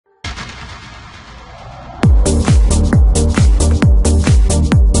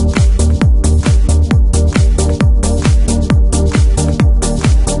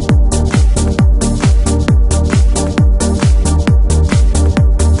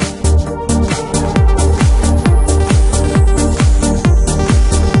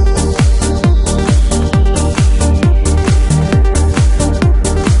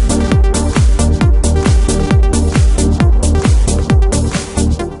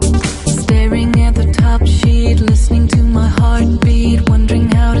top sheet, listening to my heartbeat, wondering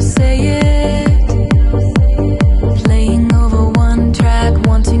how to say it. Playing over one track,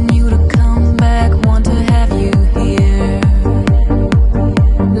 wanting you to come back, want to have you here.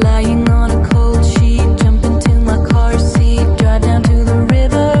 Lying on a cold sheet, jump into my car seat, drive down to the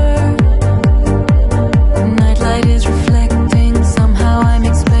river. Nightlight is reflecting, somehow I'm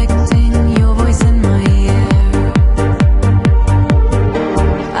expecting your voice in my ear.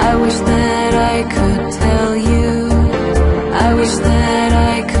 I wish that I could tell you, I wish that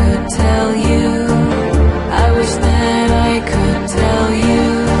I could tell you, I wish that I could tell you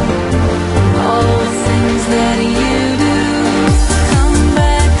all the things that you do. Come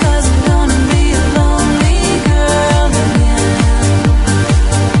back, 'cause I'm gonna be a lonely girl again.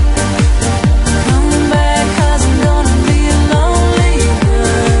 Come back, 'cause I'm gonna be a lonely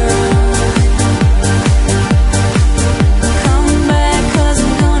girl. Come back, 'cause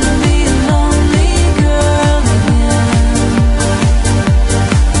I'm gonna be a lonely girl again.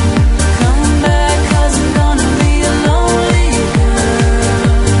 Come back, 'cause I'm gonna be a lonely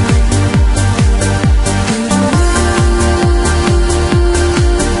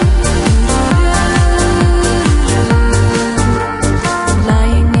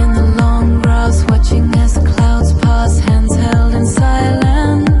Lying in the long grass, watching as the clouds pass, hands held in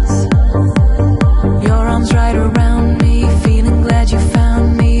silence. Your arms right around me, feeling glad you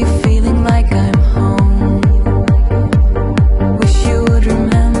found me, feeling like I'm home. Wish you would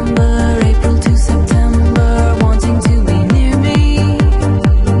remember April to September, wanting to be near me.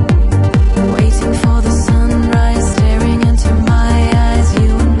 Waiting for the sunrise, staring into my eyes,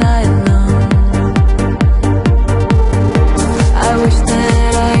 you and I alone. I wish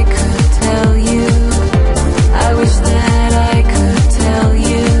that I could tell you, I wish that I could tell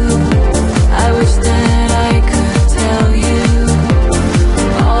you, I wish that I could tell you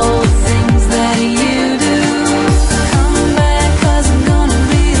all the things that you do. Come back, 'cause I'm gonna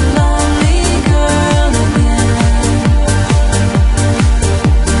be a lonely girl again.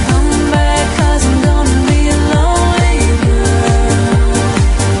 Come back, 'cause I'm gonna be a lonely girl.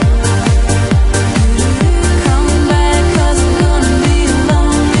 Come back, 'cause I'm gonna be a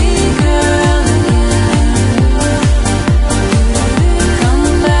lonely girl again. Come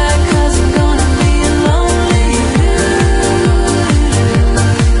back, 'cause I'm gonna be a lonely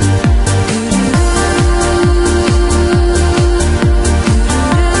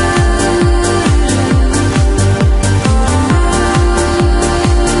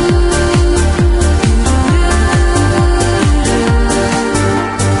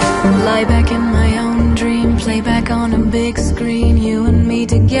Lie back in my own dream, play back on a big screen, you and me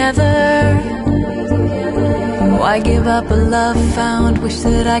together. Why give up a love found? Wish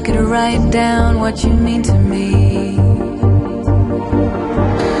that I could write down what you mean to me.